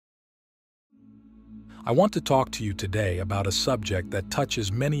I want to talk to you today about a subject that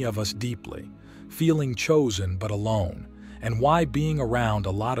touches many of us deeply, feeling chosen but alone, and why being around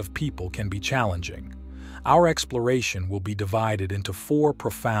a lot of people can be challenging. Our exploration will be divided into 4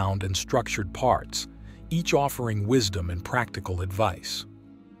 profound and structured parts, each offering wisdom and practical advice.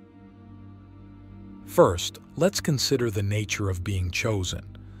 First, let's consider the nature of being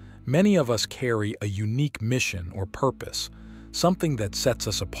chosen. Many of us carry a unique mission or purpose, something that sets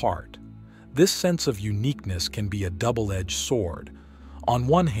us apart. This sense of uniqueness can be a double-edged sword. On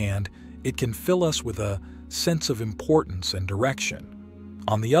one hand, it can fill us with a sense of importance and direction.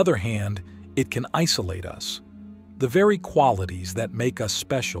 On the other hand, it can isolate us. The very qualities that make us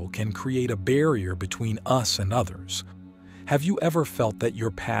special can create a barrier between us and others. Have you ever felt that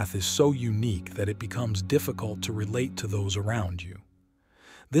your path is so unique that it becomes difficult to relate to those around you?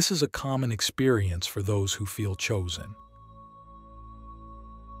 This is a common experience for those who feel chosen.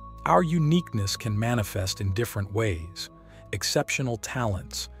 Our uniqueness can manifest in different ways: exceptional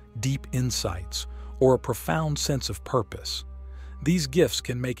talents, deep insights, or a profound sense of purpose. These gifts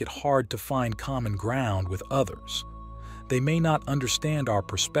can make it hard to find common ground with others. They may not understand our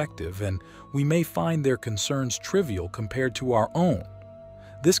perspective, and we may find their concerns trivial compared to our own.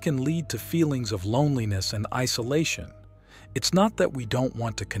 This can lead to feelings of loneliness and isolation. It's not that we don't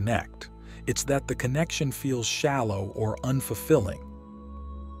want to connect, it's that the connection feels shallow or unfulfilling.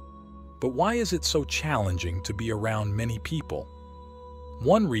 But why is it so challenging to be around many people?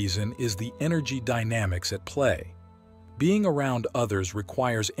 One reason is the energy dynamics at play. Being around others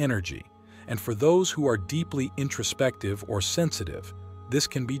requires energy, and for those who are deeply introspective or sensitive, this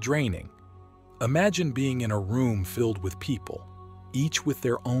can be draining. Imagine being in a room filled with people, each with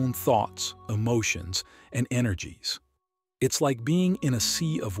their own thoughts, emotions, and energies. It's like being in a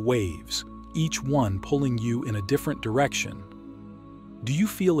sea of waves, each one pulling you in a different direction. Do you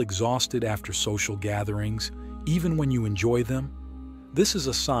feel exhausted after social gatherings, even when you enjoy them? This is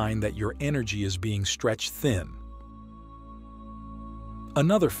a sign that your energy is being stretched thin.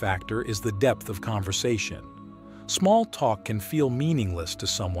 Another factor is the depth of conversation. Small talk can feel meaningless to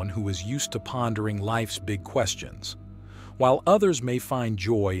someone who is used to pondering life's big questions. While others may find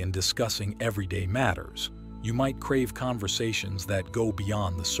joy in discussing everyday matters, you might crave conversations that go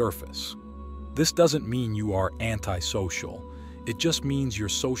beyond the surface. This doesn't mean you are antisocial. It just means your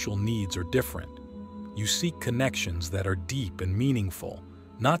social needs are different. You seek connections that are deep and meaningful,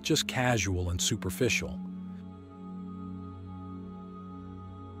 not just casual and superficial.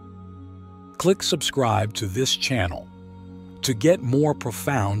 Click subscribe to this channel to get more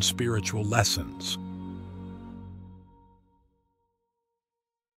profound spiritual lessons.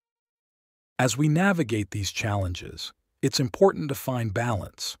 As we navigate these challenges, it's important to find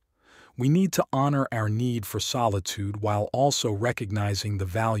balance. We need to honor our need for solitude while also recognizing the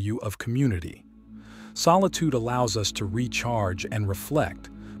value of community. Solitude allows us to recharge and reflect,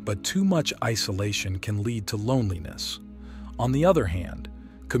 but too much isolation can lead to loneliness. On the other hand,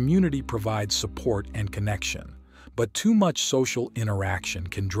 community provides support and connection, but too much social interaction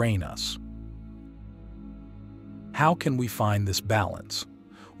can drain us. How can we find this balance?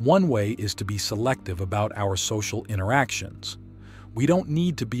 One way is to be selective about our social interactions. We don't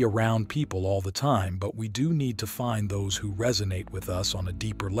need to be around people all the time, but we do need to find those who resonate with us on a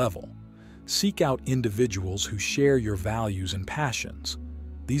deeper level. Seek out individuals who share your values and passions.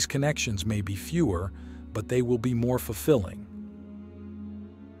 These connections may be fewer, but they will be more fulfilling.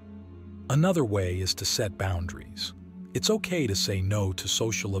 Another way is to set boundaries. It's okay to say no to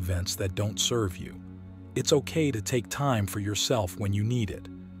social events that don't serve you. It's okay to take time for yourself when you need it.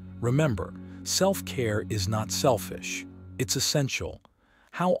 Remember, self-care is not selfish. It's essential.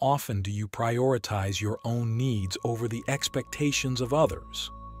 How often do you prioritize your own needs over the expectations of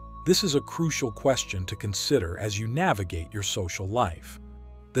others? This is a crucial question to consider as you navigate your social life.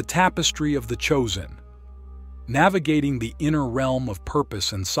 The tapestry of the chosen. Navigating the inner realm of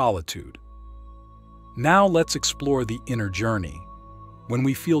purpose and solitude. Now let's explore the inner journey. When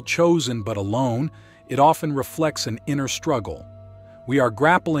we feel chosen but alone, it often reflects an inner struggle. We are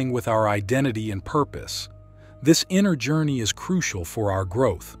grappling with our identity and purpose. This inner journey is crucial for our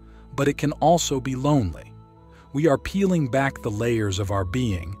growth, but it can also be lonely. We are peeling back the layers of our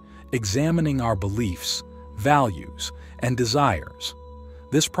being, examining our beliefs, values, and desires.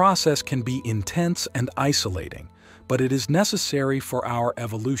 This process can be intense and isolating, but it is necessary for our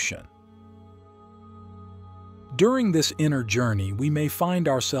evolution. During this inner journey, we may find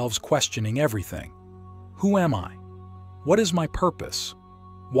ourselves questioning everything. Who am I? What is my purpose?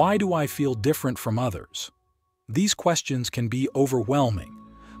 Why do I feel different from others? These questions can be overwhelming,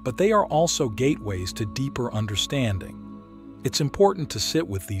 but they are also gateways to deeper understanding. It's important to sit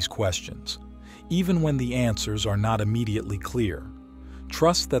with these questions. even when the answers are not immediately clear.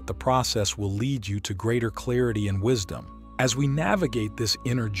 Trust that the process will lead you to greater clarity and wisdom. As we navigate this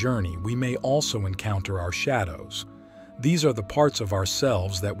inner journey, we may also encounter our shadows. These are the parts of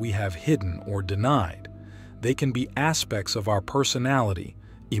ourselves that we have hidden or denied. They can be aspects of our personality,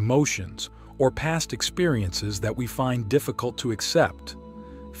 emotions, or past experiences that we find difficult to accept.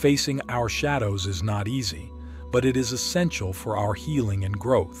 Facing our shadows is not easy, but it is essential for our healing and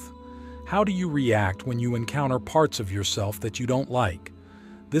growth. How do you react when you encounter parts of yourself that you don't like?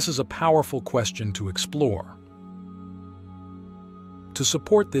 This is a powerful question to explore. To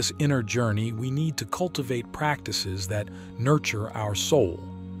support this inner journey, we need to cultivate practices that nurture our soul.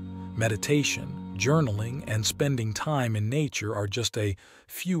 Meditation, journaling, and spending time in nature are just a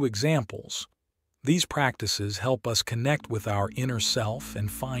few examples. These practices help us connect with our inner self and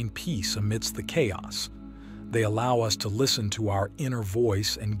find peace amidst the chaos. They allow us to listen to our inner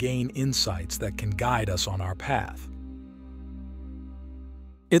voice and gain insights that can guide us on our path.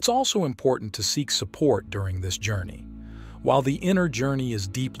 It's also important to seek support during this journey. While the inner journey is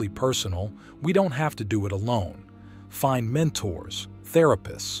deeply personal, we don't have to do it alone. Find mentors,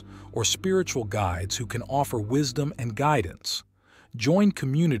 therapists, or spiritual guides who can offer wisdom and guidance. Join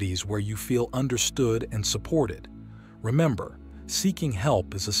communities where you feel understood and supported. Remember, seeking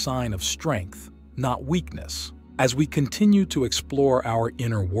help is a sign of strength, not weakness. As we continue to explore our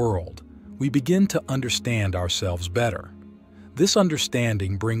inner world, we begin to understand ourselves better. This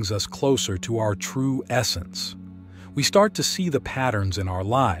understanding brings us closer to our true essence. We start to see the patterns in our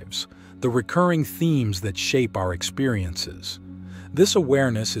lives, the recurring themes that shape our experiences. This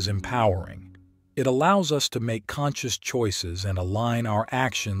awareness is empowering. It allows us to make conscious choices and align our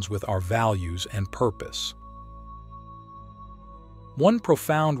actions with our values and purpose. One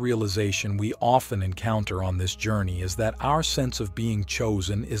profound realization we often encounter on this journey is that our sense of being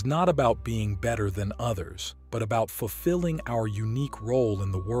chosen is not about being better than others, but about fulfilling our unique role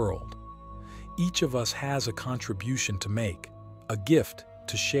in the world. Each of us has a contribution to make, a gift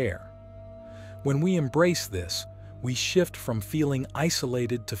to share. When we embrace this, we shift from feeling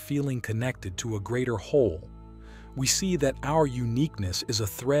isolated to feeling connected to a greater whole. We see that our uniqueness is a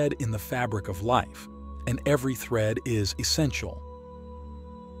thread in the fabric of life, and every thread is essential.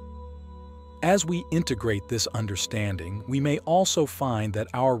 As we integrate this understanding, we may also find that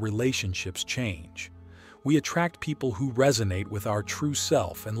our relationships change. We attract people who resonate with our true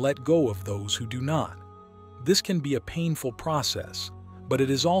self and let go of those who do not. This can be a painful process, but it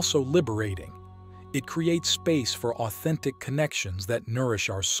is also liberating. It creates space for authentic connections that nourish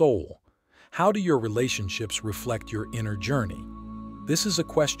our soul. How do your relationships reflect your inner journey? This is a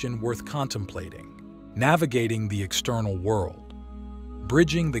question worth contemplating. Navigating the external world.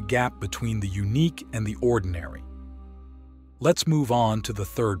 Bridging the gap between the unique and the ordinary. Let's move on to the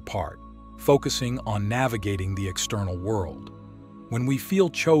third part, focusing on navigating the external world. When we feel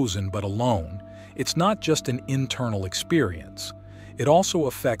chosen but alone, it's not just an internal experience. It also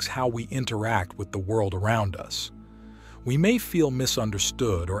affects how we interact with the world around us. We may feel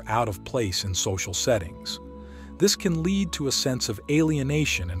misunderstood or out of place in social settings. This can lead to a sense of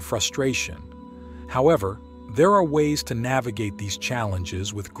alienation and frustration. However, there are ways to navigate these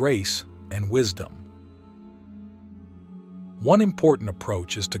challenges with grace and wisdom. One important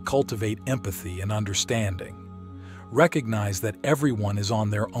approach is to cultivate empathy and understanding. Recognize that everyone is on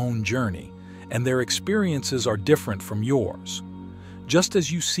their own journey, and their experiences are different from yours. Just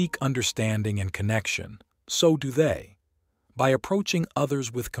as you seek understanding and connection, so do they. By approaching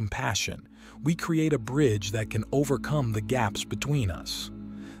others with compassion, we create a bridge that can overcome the gaps between us.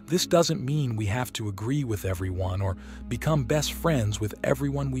 This doesn't mean we have to agree with everyone or become best friends with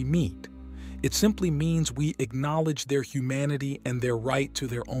everyone we meet. It simply means we acknowledge their humanity and their right to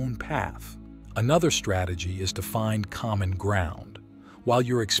their own path. Another strategy is to find common ground. While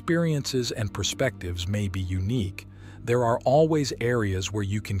your experiences and perspectives may be unique, there are always areas where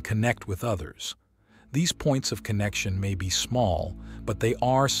you can connect with others. These points of connection may be small, but they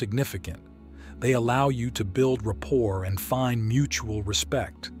are significant. They allow you to build rapport and find mutual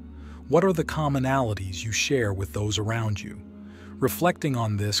respect. What are the commonalities you share with those around you? Reflecting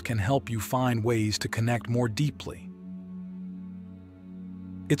on this can help you find ways to connect more deeply.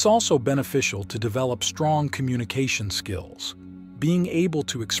 It's also beneficial to develop strong communication skills. Being able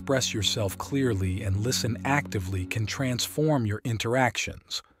to express yourself clearly and listen actively can transform your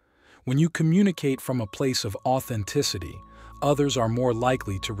interactions. When you communicate from a place of authenticity, others are more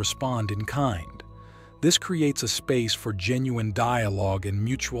likely to respond in kind. This creates a space for genuine dialogue and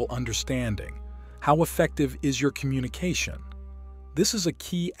mutual understanding. How effective is your communication? This is a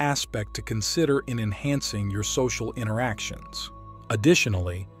key aspect to consider in enhancing your social interactions.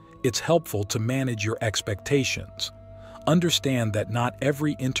 Additionally, It's helpful to manage your expectations. Understand that not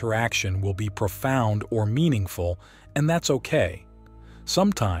every interaction will be profound or meaningful, and that's okay.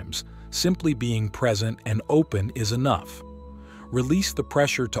 Sometimes, simply being present and open is enough. Release the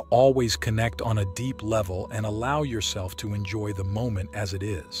pressure to always connect on a deep level and allow yourself to enjoy the moment as it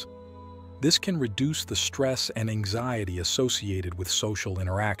is. This can reduce the stress and anxiety associated with social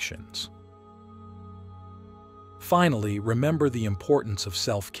interactions. Finally, remember the importance of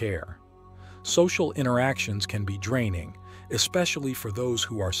self-care. Social interactions can be draining, especially for those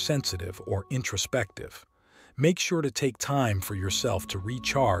who are sensitive or introspective. Make sure to take time for yourself to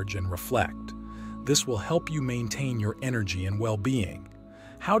recharge and reflect. This will help you maintain your energy and well-being.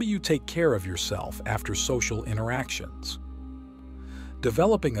 How do you take care of yourself after social interactions?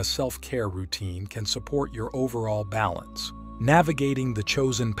 Developing a self-care routine can support your overall balance. Navigating the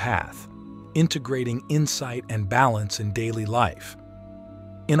chosen path, integrating insight and balance in daily life.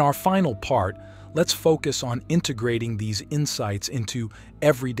 In our final part, let's focus on integrating these insights into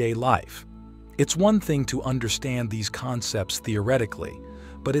everyday life. It's one thing to understand these concepts theoretically,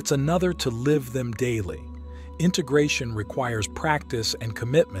 but it's another to live them daily. Integration requires practice and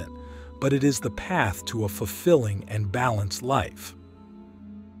commitment, but it is the path to a fulfilling and balanced life.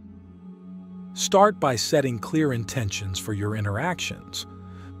 Start by setting clear intentions for your interactions.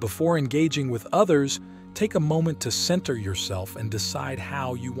 Before engaging with others, take a moment to center yourself and decide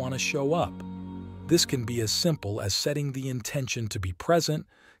how you want to show up. This can be as simple as setting the intention to be present,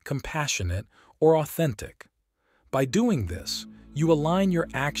 compassionate, or authentic. By doing this, you align your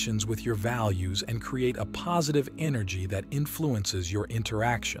actions with your values and create a positive energy that influences your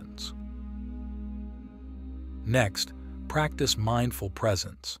interactions. Next, practice mindful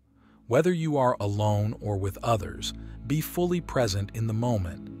presence. Whether you are alone or with others, be fully present in the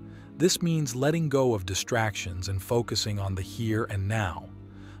moment. This means letting go of distractions and focusing on the here and now.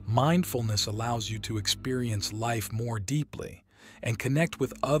 Mindfulness allows you to experience life more deeply and connect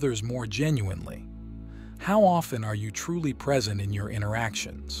with others more genuinely. How often are you truly present in your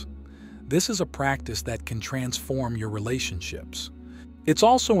interactions? This is a practice that can transform your relationships. It's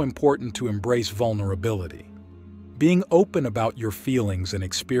also important to embrace vulnerability. Being open about your feelings and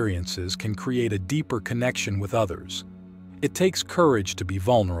experiences can create a deeper connection with others. It takes courage to be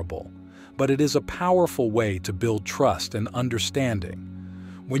vulnerable, but it is a powerful way to build trust and understanding.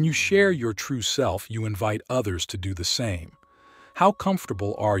 When you share your true self, you invite others to do the same. How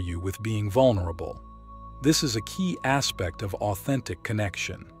comfortable are you with being vulnerable? This is a key aspect of authentic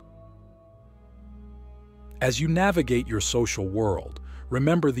connection. As you navigate your social world,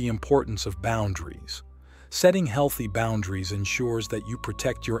 remember the importance of boundaries. Setting healthy boundaries ensures that you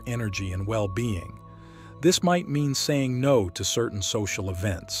protect your energy and well-being. This might mean saying no to certain social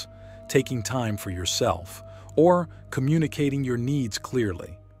events, taking time for yourself, or communicating your needs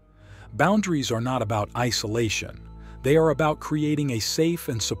clearly. Boundaries are not about isolation. They are about creating a safe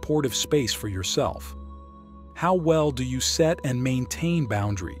and supportive space for yourself. How well do you set and maintain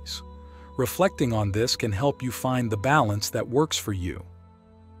boundaries? Reflecting on this can help you find the balance that works for you.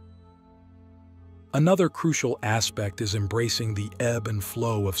 Another crucial aspect is embracing the ebb and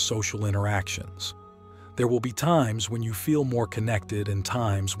flow of social interactions. There will be times when you feel more connected and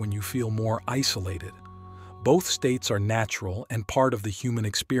times when you feel more isolated. Both states are natural and part of the human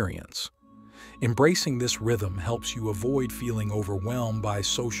experience. Embracing this rhythm helps you avoid feeling overwhelmed by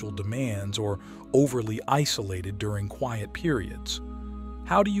social demands or overly isolated during quiet periods.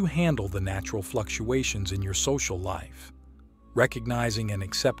 How do you handle the natural fluctuations in your social life? Recognizing and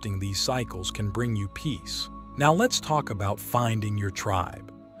accepting these cycles can bring you peace. Now let's talk about finding your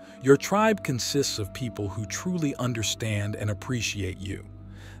tribe. Your tribe consists of people who truly understand and appreciate you.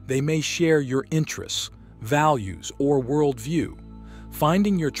 They may share your interests, values, or worldview.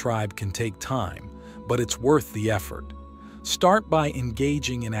 Finding your tribe can take time, but it's worth the effort. Start by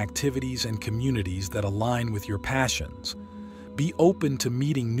engaging in activities and communities that align with your passions. Be open to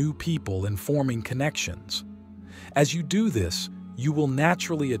meeting new people and forming connections. As you do this, you will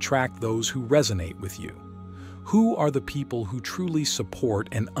naturally attract those who resonate with you. Who are the people who truly support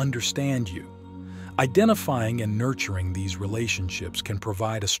and understand you? Identifying and nurturing these relationships can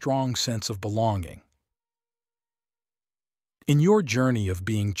provide a strong sense of belonging. In your journey of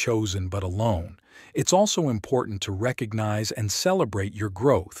being chosen but alone, it's also important to recognize and celebrate your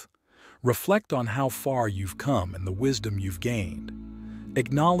growth. Reflect on how far you've come and the wisdom you've gained.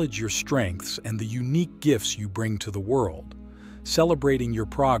 Acknowledge your strengths and the unique gifts you bring to the world. Celebrating your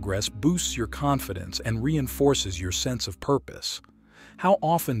progress boosts your confidence and reinforces your sense of purpose. How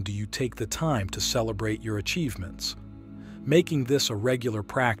often do you take the time to celebrate your achievements? Making this a regular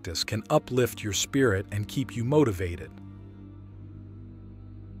practice can uplift your spirit and keep you motivated.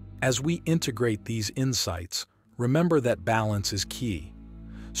 As we integrate these insights, remember that balance is key.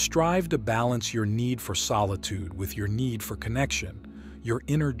 Strive to balance your need for solitude with your need for connection, your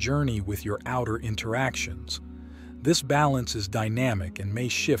inner journey with your outer interactions. This balance is dynamic and may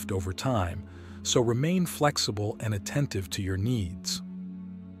shift over time, so remain flexible and attentive to your needs.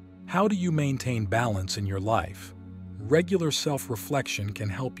 How do you maintain balance in your life? Regular self-reflection can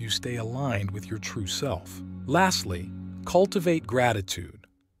help you stay aligned with your true self. Lastly, cultivate gratitude.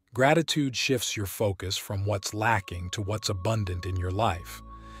 Gratitude shifts your focus from what's lacking to what's abundant in your life.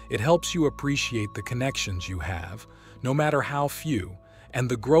 It helps you appreciate the connections you have, no matter how few, and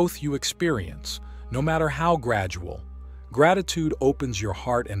the growth you experience, no matter how gradual. Gratitude opens your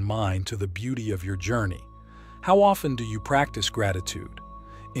heart and mind to the beauty of your journey. How often do you practice gratitude?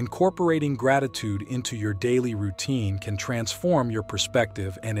 Incorporating gratitude into your daily routine can transform your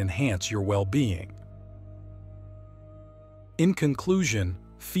perspective and enhance your well-being. In conclusion,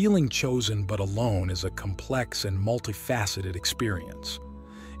 feeling chosen but alone is a complex and multifaceted experience.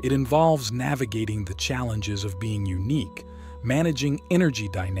 It involves navigating the challenges of being unique, managing energy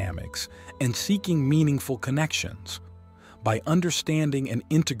dynamics, and seeking meaningful connections. By understanding and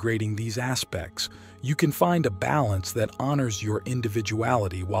integrating these aspects, you can find a balance that honors your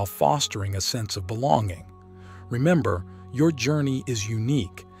individuality while fostering a sense of belonging. Remember, your journey is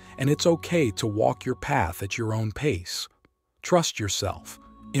unique, and it's okay to walk your path at your own pace. Trust yourself,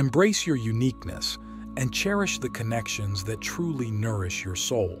 embrace your uniqueness, and cherish the connections that truly nourish your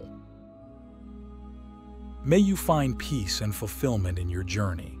soul. May you find peace and fulfillment in your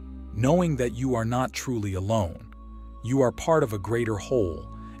journey, knowing that you are not truly alone. You are part of a greater whole,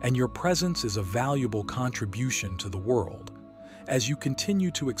 and your presence is a valuable contribution to the world. As you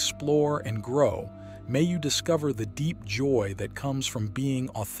continue to explore and grow, may you discover the deep joy that comes from being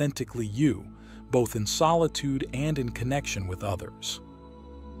authentically you, both in solitude and in connection with others.